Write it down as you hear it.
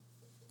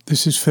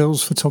This is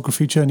Phil's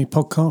Photography Journey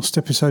Podcast,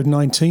 episode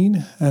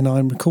 19, and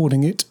I'm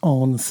recording it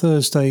on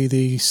Thursday,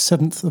 the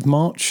 7th of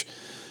March,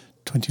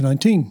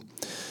 2019.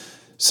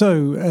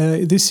 So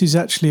this is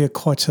actually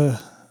quite a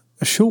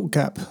short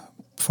gap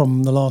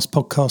from the last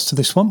podcast to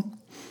this one,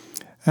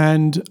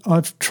 and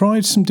I've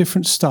tried some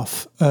different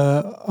stuff.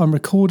 I'm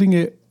recording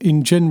it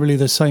in generally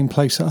the same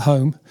place at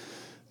home,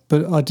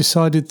 but I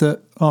decided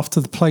that after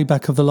the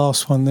playback of the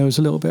last one, there was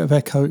a little bit of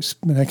echo. It's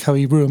an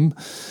echoey room.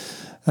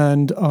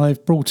 And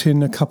I've brought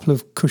in a couple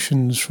of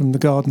cushions from the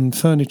garden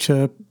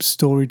furniture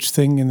storage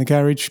thing in the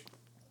garage,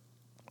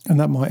 and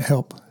that might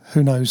help.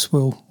 Who knows?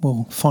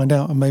 We'll find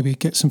out and maybe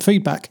get some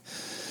feedback.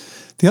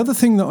 The other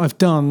thing that I've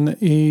done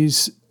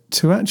is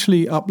to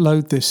actually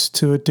upload this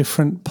to a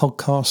different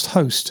podcast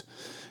host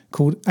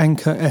called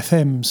Anchor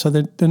FM. So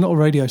they're not a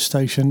radio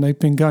station. They've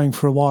been going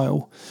for a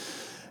while.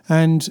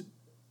 And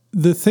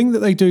the thing that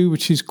they do,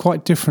 which is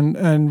quite different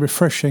and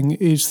refreshing,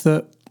 is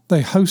that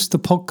they host the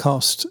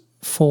podcast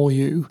for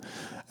you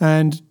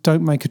and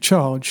don't make a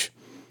charge.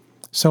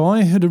 So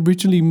I had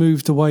originally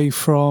moved away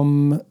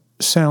from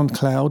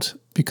SoundCloud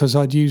because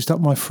I'd used up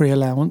my free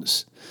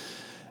allowance,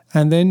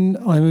 and then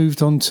I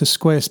moved on to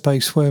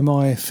Squarespace, where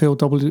my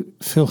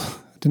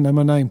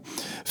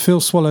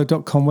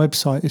philswallow.com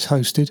website is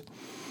hosted.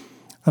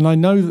 And I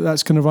know that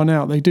that's going to run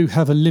out. They do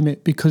have a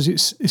limit because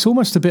it's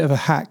almost a bit of a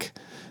hack.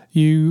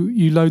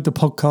 You load the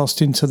podcast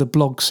into the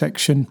blog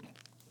section,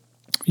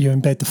 you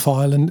embed the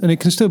file, and it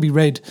can still be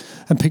read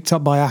and picked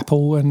up by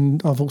Apple,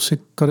 and I've also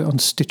got it on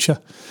Stitcher.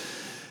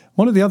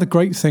 One of the other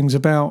great things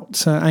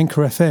about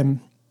Anchor FM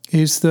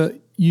is that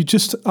you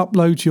just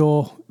upload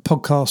your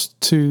podcast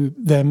to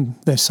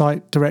their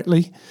site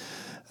directly,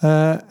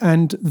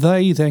 and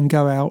they then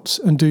go out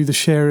and do the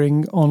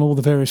sharing on all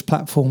the various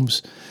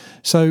platforms.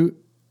 So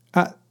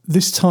at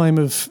this time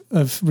of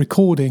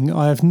recording,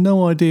 I have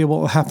no idea what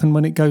will happen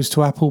when it goes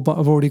to Apple, but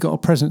I've already got a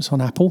presence on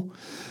Apple.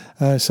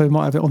 So we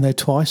might have it on there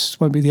twice.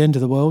 Won't be the end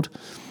of the world.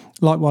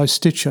 Likewise,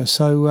 Stitcher.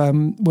 So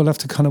we'll have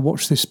to kind of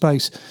watch this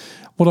space.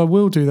 What I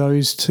will do, though,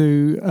 is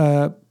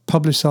to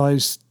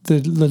publicise the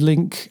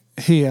link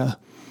here.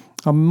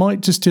 I might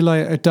just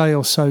delay it a day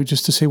or so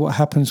just to see what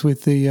happens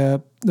with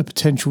the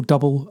potential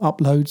double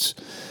uploads.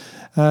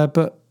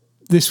 But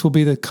this will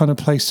be the kind of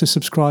place to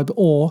subscribe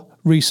or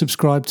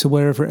resubscribe to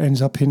wherever it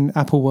ends up in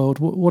Apple World,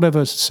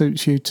 whatever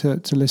suits you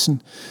to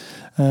listen.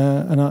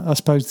 And I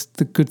suppose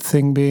the good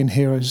thing being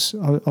here is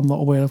I'm not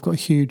aware I've got a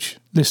huge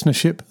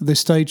listenership at this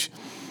stage,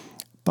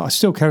 but I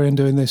still carry on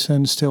doing this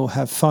and still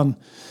have fun.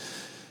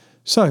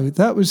 So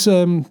that was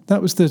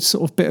the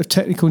sort of bit of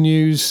technical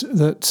news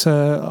that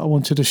I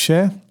wanted to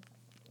share.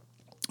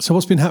 So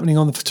what's been happening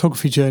on the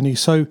photography journey?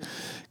 So a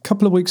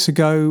couple of weeks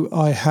ago,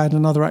 I had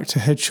another actor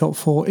headshot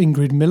for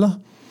Ingrid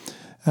Miller.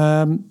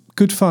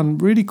 Good fun,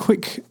 really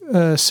quick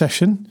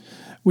session,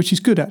 which is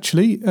good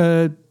actually.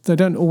 They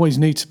don't always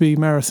need to be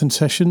marathon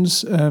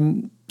sessions.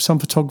 Some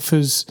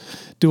photographers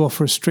do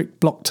offer a strict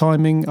block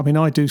timing. I mean,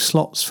 I do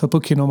slots for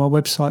booking on my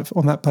website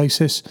on that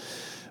basis.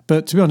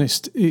 But to be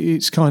honest,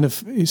 it's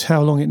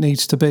how long it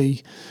needs to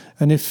be.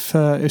 And if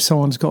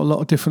someone's got a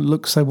lot of different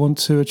looks they want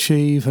to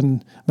achieve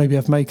and maybe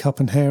have makeup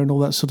and hair and all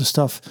that sort of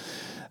stuff,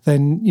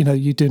 then,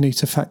 you do need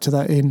to factor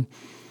that in.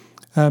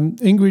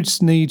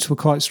 Ingrid's needs were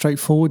quite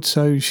straightforward.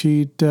 So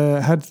she'd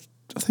had,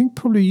 I think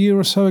probably a year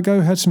or so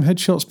ago, had some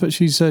headshots, but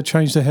she's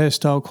changed her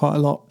hairstyle quite a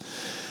lot.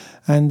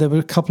 And there were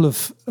a couple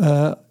of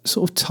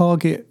sort of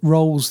target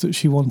roles that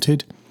she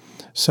wanted.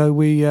 So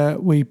we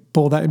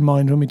bore that in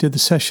mind when we did the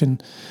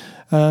session.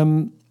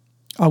 I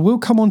will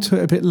come on to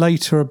it a bit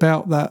later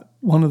about that.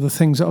 One of the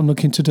things that I'm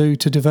looking to do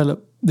to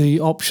develop the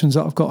options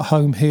that I've got at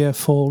home here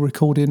for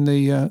recording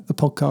the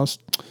podcast.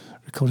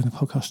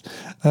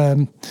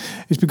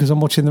 Is because I'm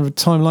watching the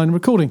timeline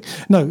recording.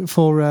 No,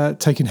 for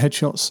taking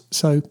headshots.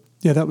 So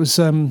yeah, that was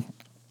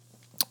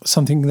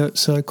something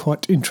that's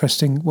quite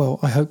interesting. Well,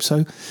 I hope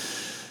so.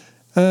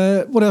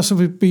 What else have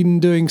we been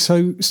doing?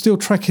 So still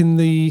tracking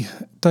the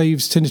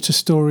Dave's Tinnitus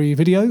Story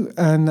video,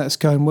 and that's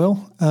going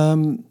well.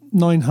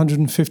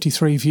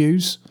 953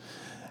 views.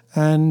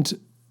 And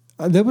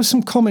there were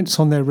some comments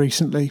on there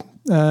recently,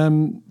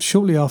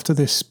 shortly after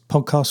this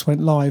podcast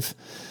went live.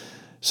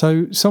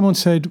 So someone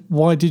said,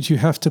 why did you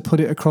have to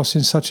put it across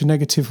in such a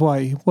negative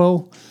way?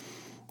 Well,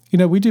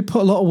 we did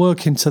put a lot of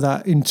work into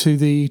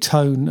the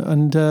tone,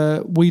 and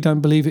we don't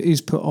believe it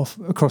is put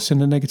across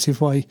in a negative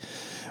way.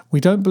 We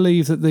don't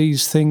believe that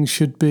these things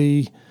should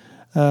be,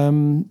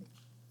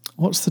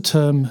 what's the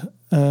term?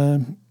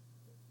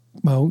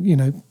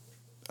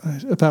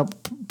 About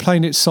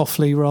playing it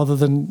softly rather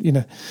than,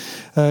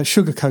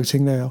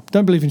 sugarcoating there.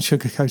 Don't believe in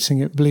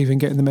sugarcoating it, believe in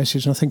getting the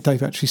message. And I think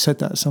Dave actually said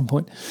that at some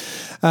point.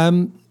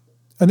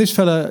 And this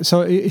fella,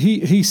 so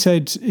he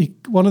said,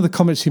 one of the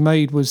comments he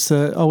made was,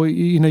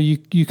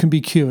 you can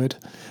be cured.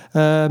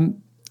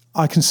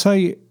 I can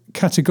say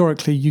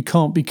categorically you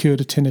can't be cured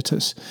of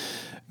tinnitus.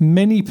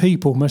 Many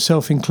people,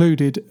 myself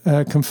included,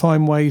 can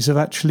find ways of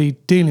actually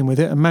dealing with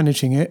it and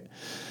managing it.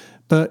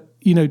 But,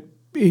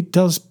 it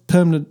does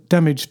permanent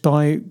damage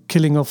by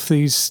killing off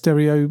these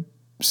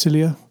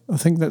stereocilia. I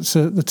think that's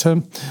the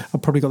term. I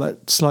probably got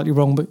that slightly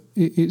wrong, but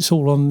it's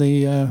all on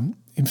the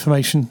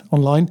information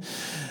online.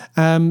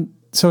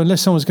 So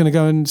unless someone's going to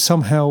go and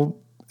somehow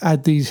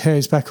add these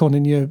hairs back on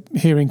in your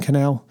hearing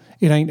canal,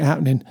 it ain't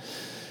happening.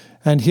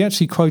 And he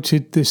actually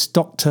quoted this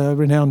doctor,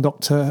 renowned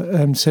doctor,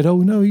 and said,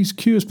 "Oh no, he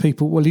cures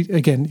people." Well,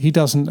 he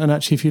doesn't. And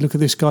actually, if you look at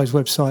this guy's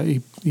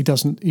website, he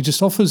doesn't. He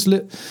just offers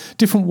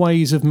different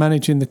ways of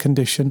managing the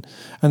condition,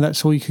 and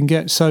that's all you can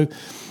get. So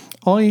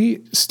I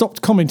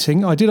stopped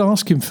commenting. I did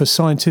ask him for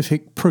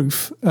scientific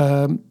proof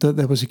that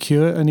there was a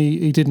cure, and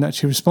he didn't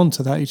actually respond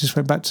to that. He just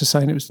went back to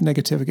saying it was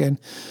negative again.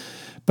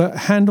 But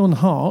hand on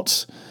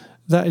heart,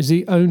 that is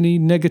the only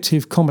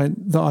negative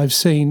comment that I've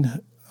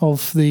seen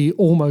of the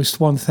almost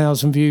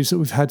 1,000 views that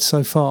we've had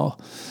so far.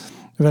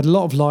 We've had a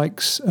lot of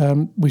likes.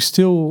 We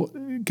still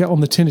get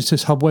on the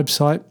Tinnitus Hub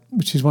website,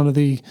 which is one of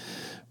the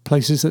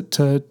places that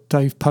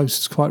Dave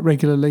posts quite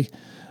regularly.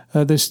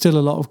 There's still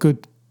a lot of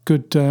good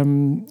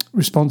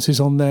responses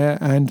on there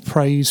and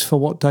praise for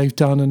what Dave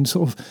done and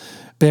sort of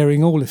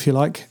bearing all, if you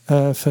like,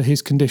 for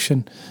his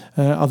condition.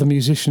 Other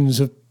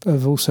musicians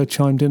have also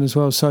chimed in as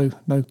well, so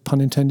no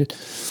pun intended,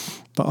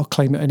 but I'll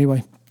claim it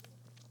anyway.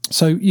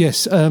 So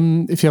yes,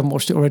 if you haven't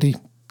watched it already,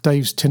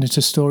 Dave's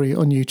tinnitus story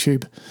on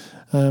YouTube,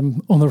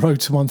 on the road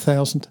to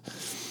 1,000.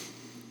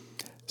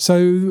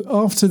 So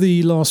after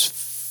the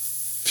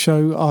last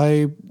show,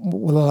 I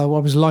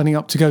was lining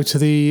up to go to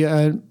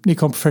the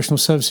Nikon Professional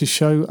Services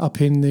show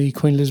up in the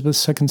Queen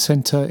Elizabeth II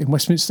Centre in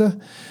Westminster,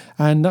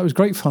 and that was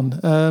great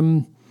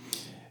fun.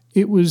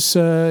 It was,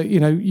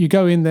 you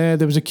go in there,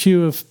 there was a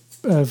queue of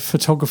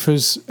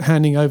photographers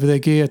handing over their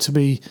gear to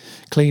be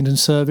cleaned and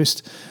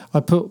serviced. I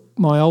put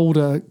my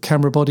older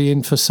camera body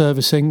in for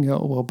servicing,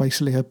 well,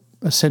 basically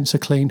a sensor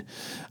clean,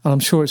 and I'm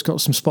sure it's got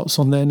some spots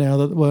on there now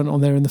that weren't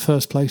on there in the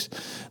first place.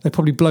 They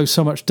probably blow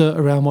so much dirt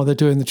around while they're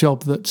doing the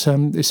job that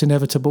it's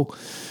inevitable.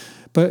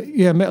 But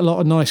yeah, met a lot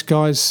of nice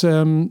guys.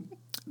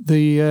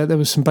 There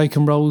was some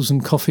bacon rolls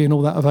and coffee and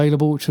all that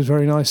available, which was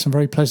very nice and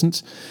very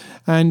pleasant.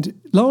 And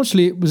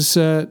largely it was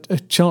a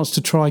chance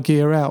to try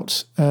gear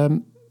out.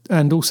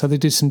 And also they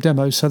did some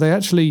demos. So they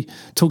actually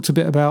talked a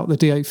bit about the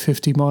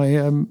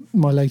D850,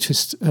 my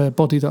latest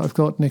body that I've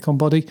got, Nikon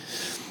body.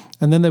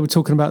 And then they were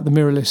talking about the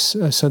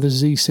mirrorless, so the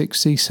Z6,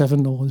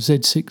 Z7 or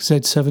Z6,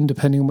 Z7,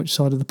 depending on which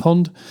side of the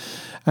pond.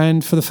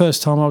 And for the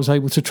first time I was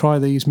able to try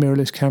these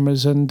mirrorless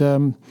cameras, and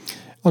I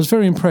was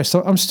very impressed.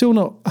 I'm still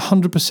not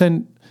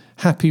 100%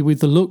 happy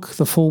with the look,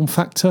 the form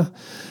factor,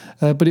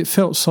 but it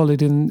felt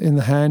solid in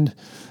the hand.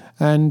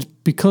 And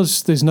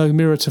because there's no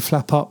mirror to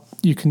flap up,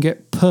 you can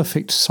get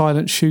perfect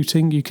silent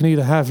shooting. You can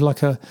either have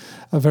like a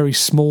very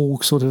small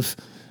sort of,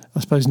 I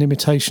suppose, an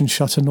imitation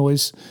shutter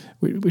noise,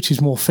 which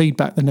is more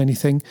feedback than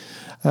anything.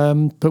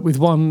 But with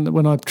one,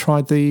 when I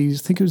tried I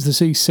think it was the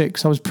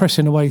Z6, I was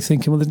pressing away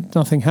thinking, well, there's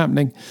nothing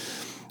happening.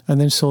 And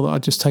then saw that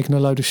I'd just taken a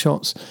load of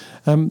shots.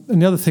 And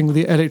the other thing with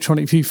the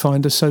electronic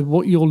viewfinder, so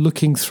what you're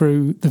looking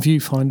through the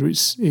viewfinder,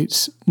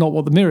 it's not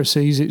what the mirror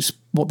sees, it's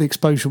what the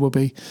exposure will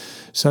be.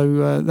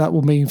 So that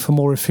will mean for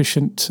more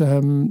efficient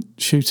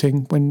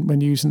shooting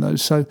when using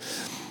those. So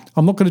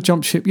I'm not going to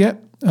jump ship yet.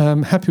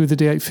 Happy with the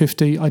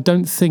D850. I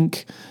don't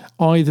think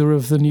either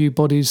of the new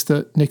bodies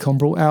that Nikon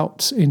brought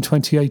out in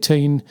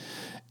 2018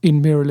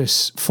 in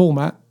mirrorless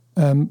format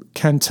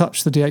can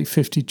touch the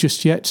D850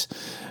 just yet.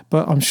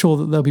 But I'm sure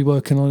that they'll be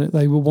working on it.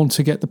 They will want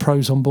to get the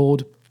pros on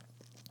board.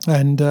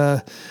 And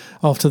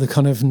after the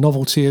kind of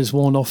novelty has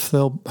worn off,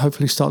 they'll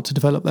hopefully start to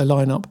develop their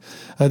lineup.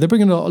 They're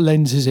bringing a lot of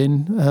lenses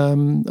in,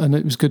 and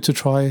it was good to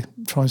try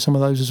some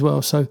of those as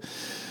well. So,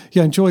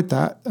 yeah, enjoyed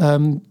that.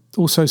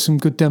 Also some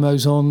good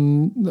demos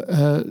on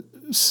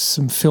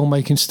some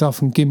filmmaking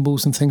stuff and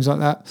gimbals and things like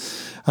that.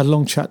 I had a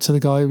long chat to the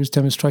guy who was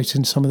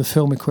demonstrating some of the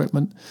film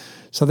equipment.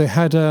 So they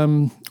had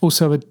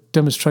also a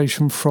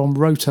demonstration from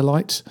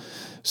Rotolight.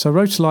 So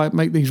Rotolight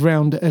make these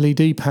round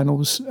LED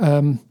panels.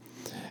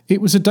 It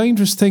was a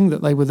dangerous thing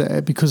that they were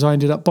there because I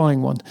ended up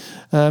buying one.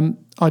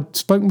 I'd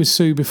spoken with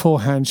Sue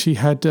beforehand. She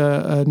had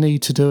a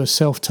need to do a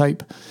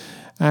self-tape.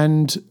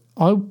 And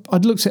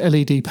I'd looked at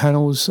LED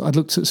panels. I'd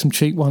looked at some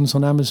cheap ones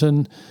on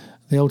Amazon,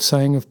 the old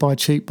saying of buy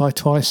cheap, buy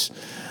twice.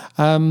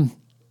 And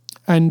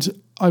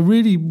I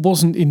really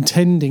wasn't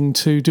intending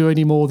to do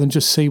any more than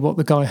just see what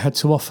the guy had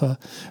to offer.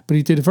 But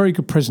he did a very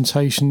good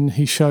presentation.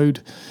 He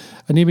showed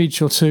an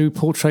image or two,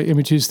 portrait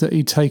images that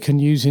he'd taken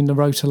using the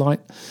Rotolight.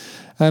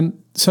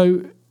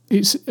 So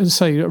it's, as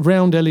I say, a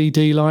round LED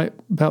light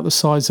about the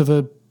size of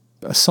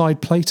a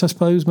side plate, I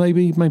suppose,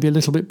 maybe a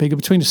little bit bigger,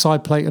 between a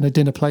side plate and a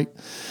dinner plate.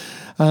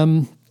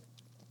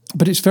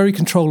 But it's very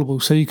controllable,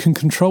 so you can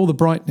control the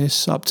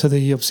brightness up to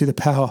obviously the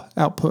power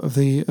output of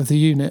the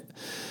unit.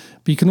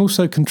 But you can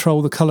also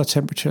control the colour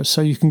temperature,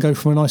 so you can go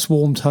from a nice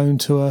warm tone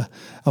to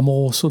a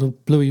more sort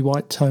of bluey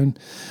white tone.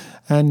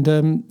 And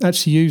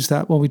actually used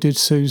that while we did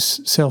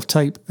Sue's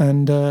self-tape,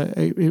 and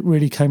it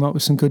really came up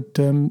with some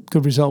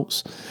good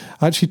results.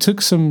 I actually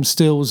took some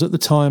stills at the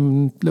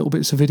time, little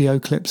bits of video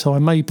clips, so I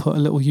may put a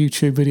little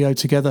YouTube video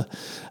together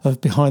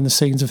of behind the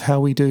scenes of how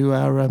we do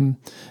our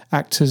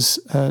actors'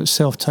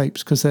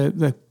 self-tapes, because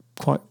they're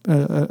quite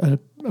a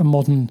a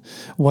modern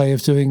way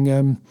of doing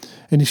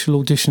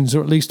initial auditions,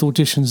 or at least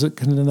auditions that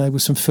can enable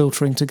some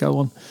filtering to go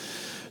on.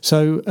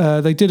 So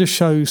they did a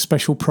show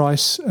special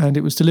price, and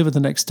it was delivered the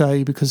next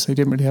day because they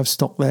didn't really have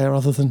stock there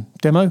other than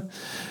demo.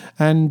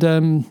 And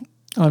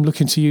I'm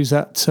looking to use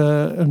that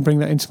and bring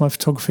that into my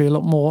photography a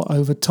lot more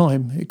over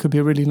time. It could be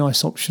a really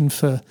nice option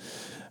for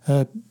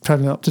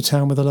travelling up to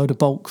town with a load of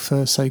bulk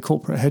for, say,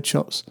 corporate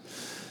headshots.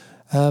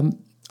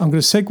 I'm going to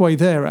segue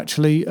there,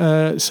 actually.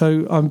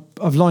 So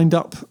I've lined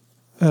up,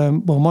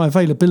 my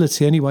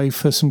availability anyway,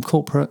 for some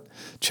corporate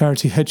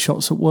charity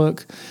headshots at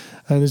work.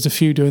 There's a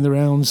few doing the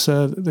rounds.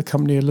 The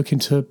company are looking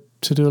to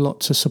do a lot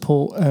to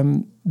support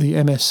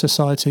the MS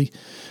Society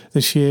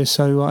this year.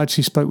 So I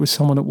actually spoke with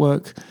someone at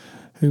work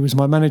who was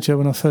my manager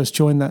when I first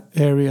joined that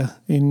area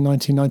in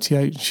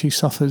 1998. She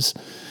suffers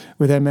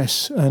with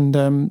MS. And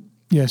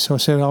so I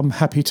said I'm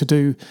happy to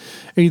do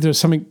either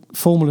something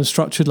formal and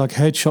structured like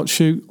a headshot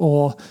shoot,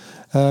 or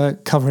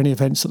cover any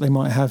events that they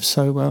might have.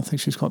 So I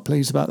think she's quite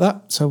pleased about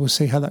that. So we'll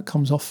see how that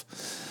comes off.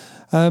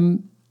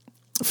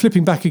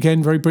 Flipping back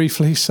again very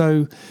briefly.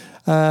 So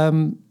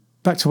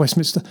back to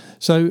Westminster.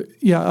 So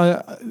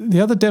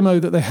the other demo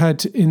that they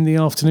had in the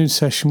afternoon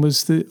session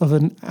was of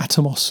an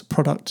Atomos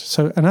product.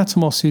 So an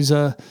Atomos is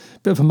a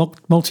bit of a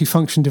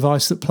multi-function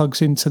device that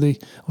plugs into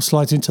or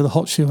slides into the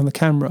hot shoe on the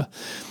camera,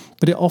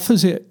 but it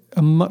offers it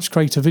a much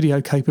greater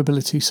video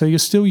capability. So you're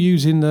still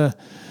using the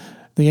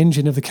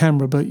engine of the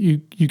camera, but you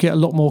get a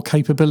lot more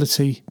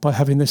capability by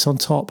having this on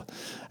top.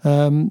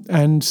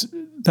 And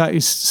that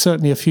is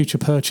certainly a future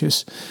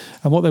purchase.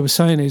 And what they were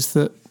saying is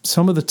that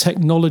some of the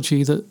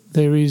technology that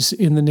there is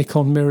in the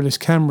Nikon mirrorless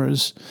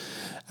cameras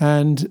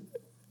and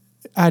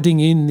adding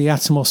in the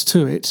Atomos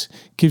to it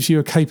gives you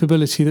a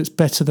capability that's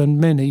better than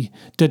many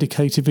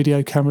dedicated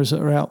video cameras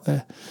that are out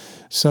there.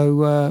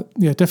 So,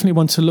 definitely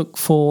one to look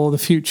for the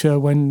future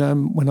when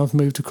I've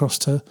moved across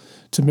to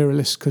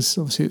mirrorless, because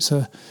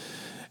obviously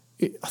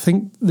I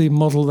think the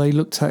model they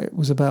looked at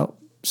was about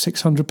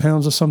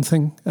 £600 or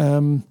something.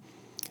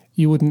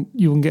 You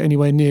wouldn't get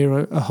anywhere near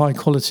a high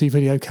quality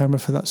video camera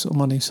for that sort of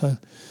money. So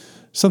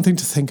something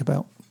to think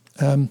about.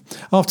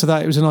 After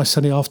that, it was a nice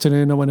sunny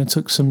afternoon. I went and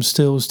took some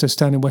stills just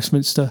down in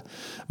Westminster,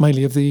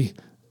 mainly of the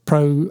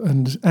pro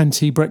and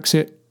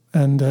anti-Brexit,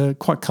 and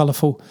quite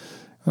colourful.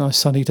 A nice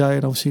sunny day,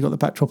 and obviously you got the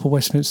backdrop of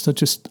Westminster.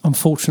 Just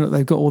unfortunate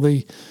they've got all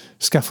the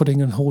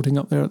scaffolding and hoarding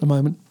up there at the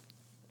moment.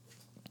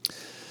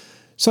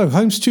 So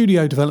home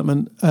studio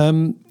development.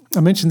 I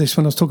mentioned this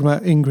when I was talking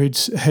about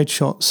Ingrid's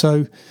headshot.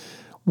 So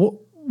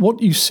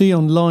what you see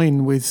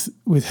online with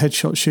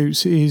headshot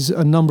shoots is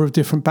a number of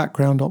different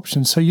background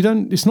options. So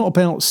it's not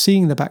about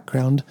seeing the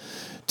background.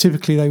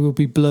 Typically they will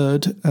be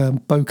blurred.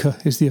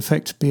 Bokeh is the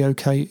effect,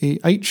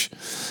 Bokeh.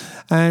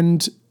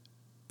 And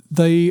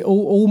they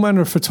all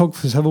manner of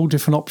photographers have all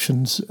different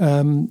options.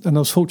 And I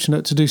was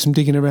fortunate to do some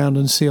digging around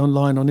and see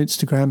online on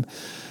Instagram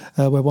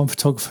where one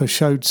photographer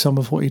showed some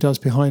of what he does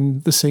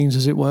behind the scenes,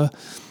 as it were.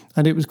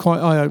 And it was quite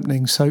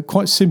eye-opening. So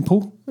quite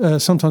simple,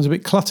 sometimes a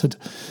bit cluttered,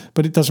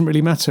 but it doesn't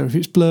really matter. If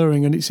it's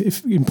blurring and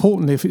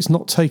importantly, if it's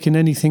not taking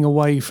anything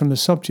away from the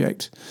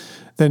subject,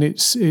 then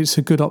it's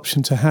a good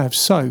option to have.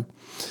 So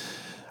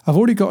I've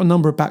already got a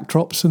number of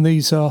backdrops, and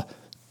these are...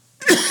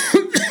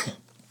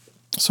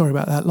 sorry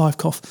about that, live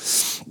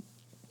cough.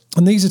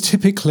 And these are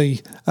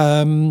typically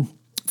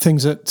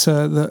things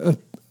that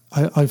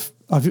I've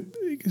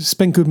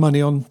spent good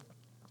money on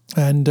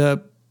and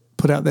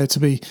put out there to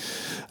be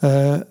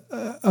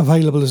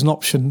available as an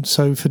option.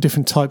 So for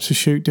different types of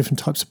shoot, different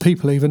types of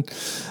people, even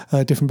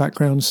different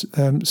backgrounds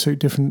suit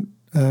different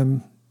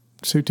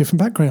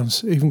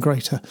backgrounds even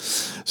greater.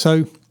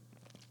 So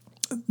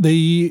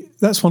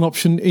that's one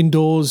option.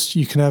 Indoors,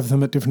 you can have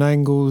them at different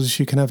angles,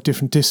 you can have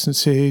different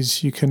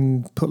distances, you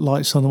can put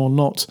lights on them or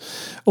not,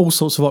 all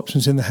sorts of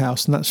options in the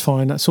house, and that's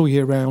fine. That's all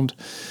year round.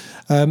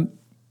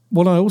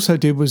 What I also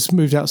did was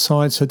moved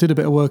outside, so I did a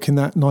bit of work in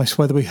that nice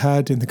weather we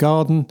had in the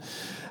garden,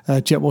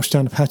 jet washed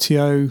down the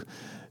patio.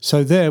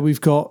 So there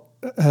we've got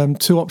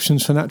two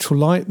options for natural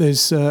light.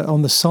 There's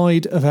on the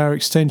side of our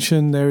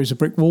extension there is a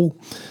brick wall,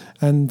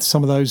 and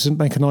some of those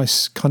make a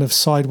nice kind of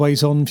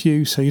sideways on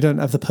view, so you don't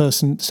have the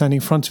person standing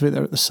in front of it,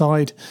 they're at the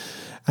side,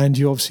 and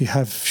you obviously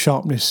have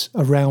sharpness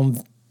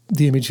around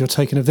the image you're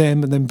taking of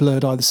them and then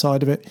blurred either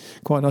side of it.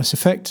 Quite a nice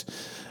effect,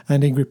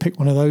 and Ingrid picked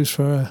one of those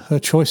for her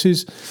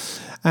choices.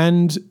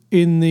 And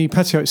in the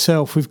patio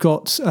itself, we've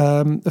got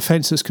a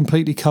fence that's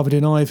completely covered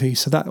in ivy,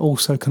 so that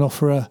also can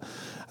offer a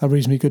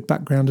reasonably good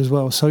background as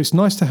well. So it's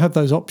nice to have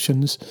those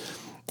options.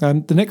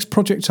 The next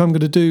project I'm going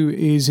to do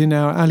is in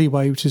our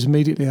alleyway, which is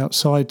immediately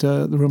outside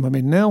the room I'm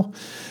in now.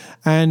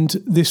 And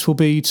this will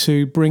be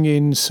to bring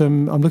in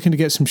I'm looking to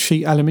get some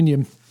sheet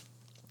aluminium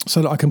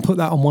so that I can put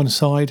that on one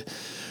side.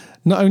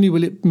 Not only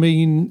will it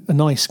mean a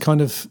nice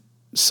kind of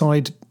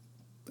side,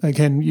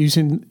 again,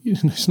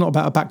 it's not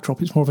about a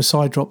backdrop, it's more of a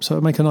side drop, so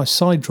it'll make a nice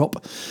side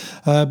drop,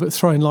 but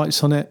throwing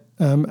lights on it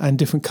and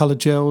different coloured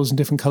gels and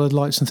different coloured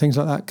lights and things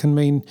like that can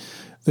mean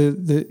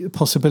the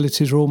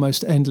possibilities are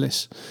almost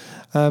endless.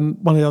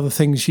 One of the other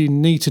things you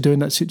need to do in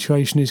that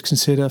situation is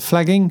consider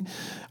flagging.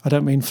 I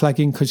don't mean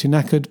flagging because you're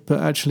knackered, but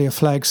actually a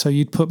flag. So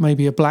you'd put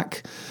maybe a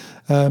black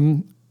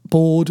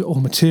board or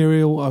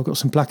material. I've got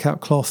some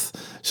blackout cloth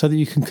so that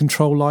you can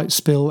control light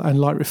spill and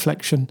light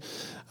reflection.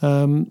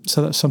 So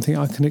that's something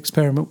I can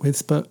experiment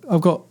with. But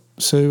I've got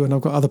Sue and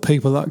I've got other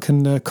people that I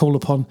can call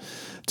upon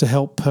to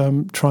help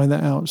trying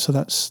that out. So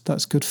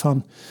that's good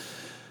fun.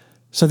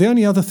 So the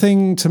only other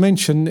thing to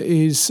mention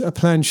is a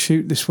planned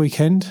shoot this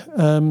weekend.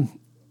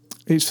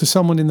 It's for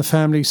someone in the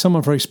family,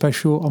 someone very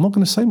special. I'm not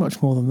going to say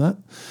much more than that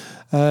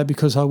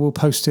because I will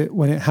post it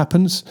when it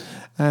happens.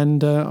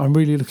 And I'm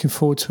really looking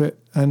forward to it.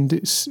 And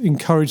it's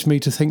encouraged me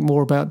to think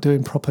more about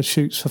doing proper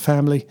shoots for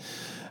family.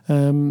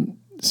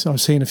 So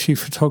I've seen a few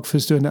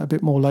photographers doing that a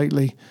bit more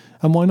lately.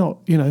 And why not?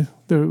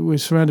 We're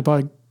surrounded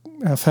by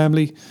our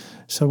family.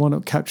 So why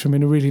not capture them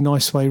in a really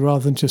nice way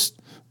rather than just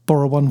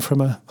borrow one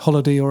from a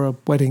holiday or a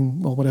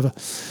wedding or whatever.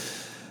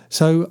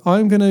 So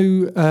I'm going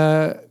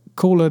to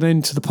call an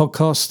end to the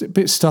podcast. A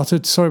bit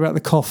stuttered. Sorry about the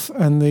cough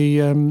and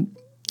the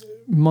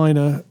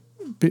minor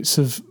bits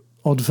of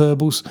odd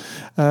verbals.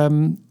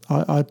 I'm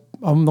not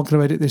going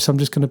to edit this. I'm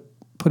just going to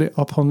put it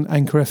up on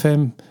Anchor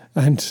FM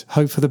and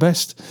hope for the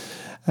best.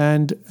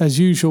 And as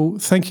usual,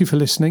 thank you for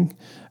listening.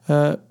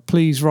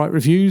 Please write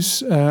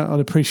reviews. I'd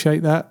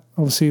appreciate that.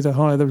 Obviously, the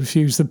higher the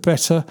reviews, the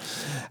better.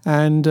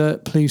 And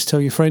please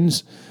tell your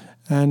friends.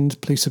 And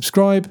please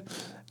subscribe.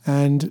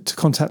 And to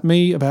contact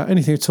me about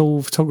anything at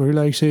all, photography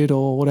related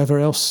or whatever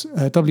else,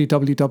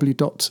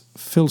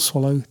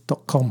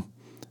 www.philswallow.com.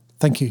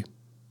 Thank you.